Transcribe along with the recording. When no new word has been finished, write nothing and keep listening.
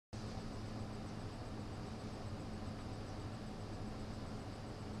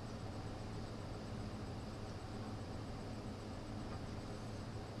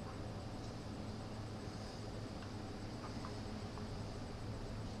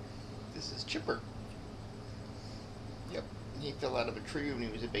This is Chipper. Yep, he fell out of a tree when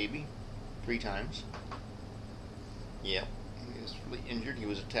he was a baby 3 times. Yep, he was really injured. He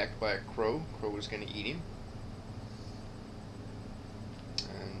was attacked by a crow. Crow was going to eat him.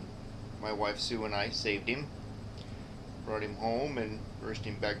 And my wife Sue and I saved him, brought him home and nursed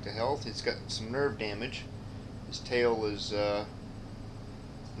him back to health. He's got some nerve damage. His tail is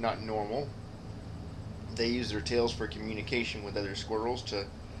not normal. They use their tails for communication with other squirrels to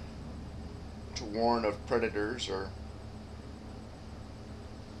warn of predators, or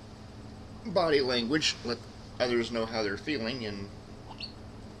body language, let others know how they're feeling, and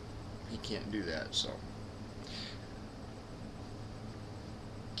he can't do that, so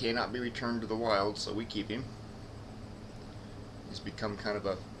cannot be returned to the wild, so we keep him. He's become kind of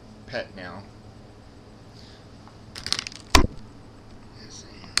a pet now.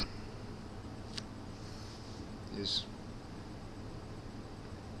 He's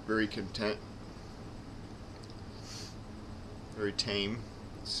very content, very tame.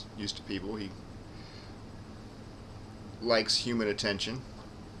 He's used to people. He likes human attention.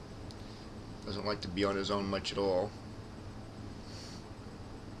 Doesn't like to be on his own much at all.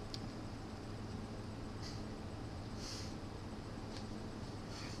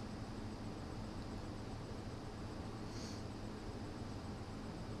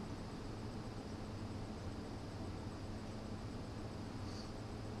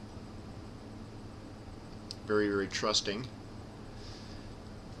 Very, very trusting.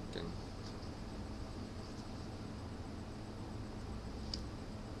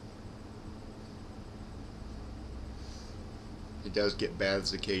 He does get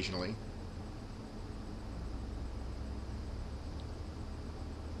baths occasionally.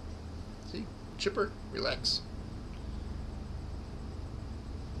 See? Chipper, relax.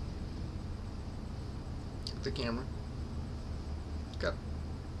 Get the camera. Come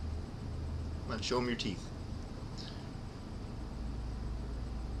on, show him your teeth.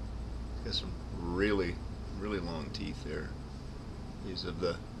 Got some really, really long teeth there. These of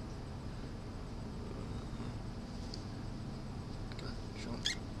the show them.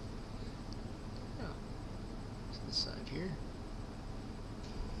 Yeah. To the side here.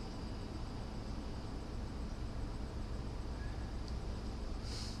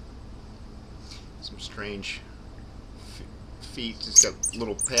 Some strange feet. He's got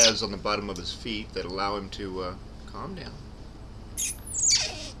little pads on the bottom of his feet that allow him to calm down.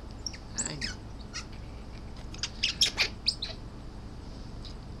 I know.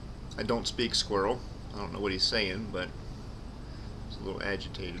 I don't speak squirrel. I don't know what he's saying, but he's a little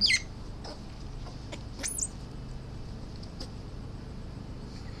agitated.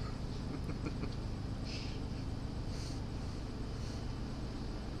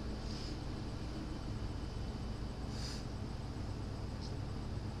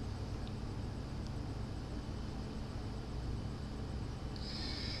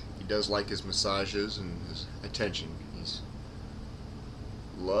 He does like his massages and his attention. He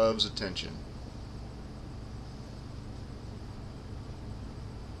loves attention.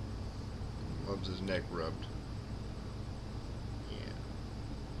 Loves his neck rubbed. Yeah.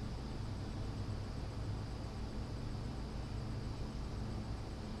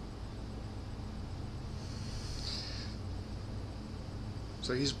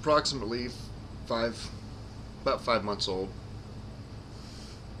 So he's approximately about 5 months old.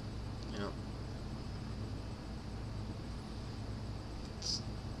 Yeah.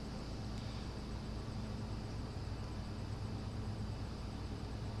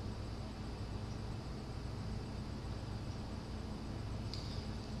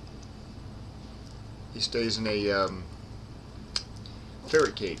 He stays in a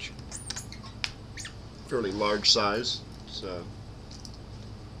ferret cage, fairly large size. It's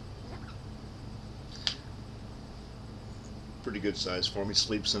pretty good size for him. He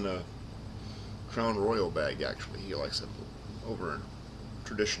sleeps in a Crown Royal bag, actually. He likes it over a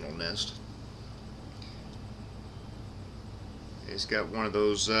traditional nest. He's got one of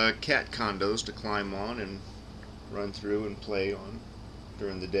those cat condos to climb on and run through and play on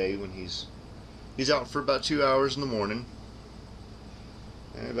during the day when he's out for about 2 hours in the morning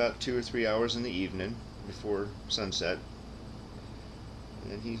and about 2 or 3 hours in the evening before sunset,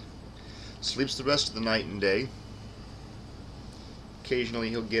 and he sleeps the rest of the night and day. Occasionally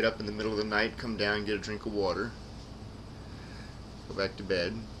he'll get up in the middle of the night, come down, get a drink of water, go back to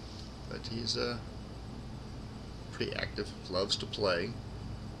bed, but he's pretty active, loves to play.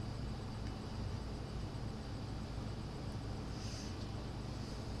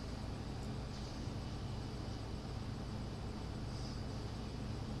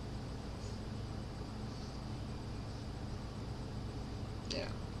 Yeah.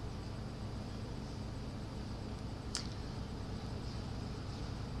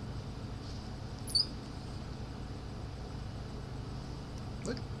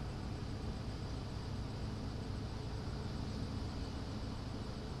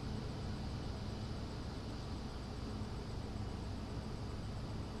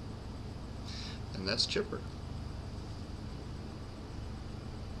 and that's Chipper.